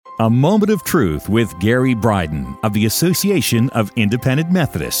A Moment of Truth with Gary Bryden of the Association of Independent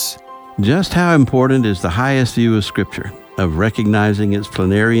Methodists. Just how important is the highest view of Scripture, of recognizing its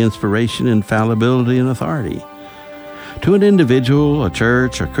plenary inspiration, infallibility, and authority? To an individual, a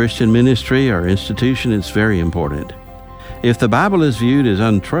church, a Christian ministry, or institution, it's very important. If the Bible is viewed as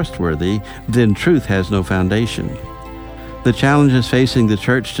untrustworthy, then truth has no foundation. The challenges facing the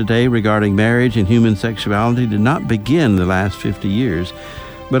church today regarding marriage and human sexuality did not begin the last 50 years,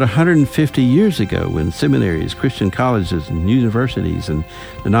 but 150 years ago when seminaries, Christian colleges, and universities, and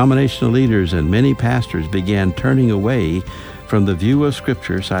denominational leaders and many pastors began turning away from the view of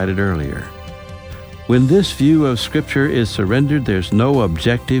Scripture cited earlier. When this view of Scripture is surrendered, there's no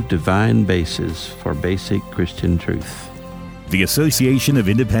objective divine basis for basic Christian truth. The Association of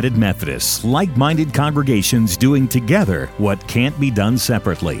Independent Methodists, like-minded congregations doing together what can't be done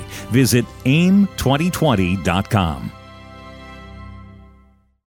separately. Visit aim2020.com.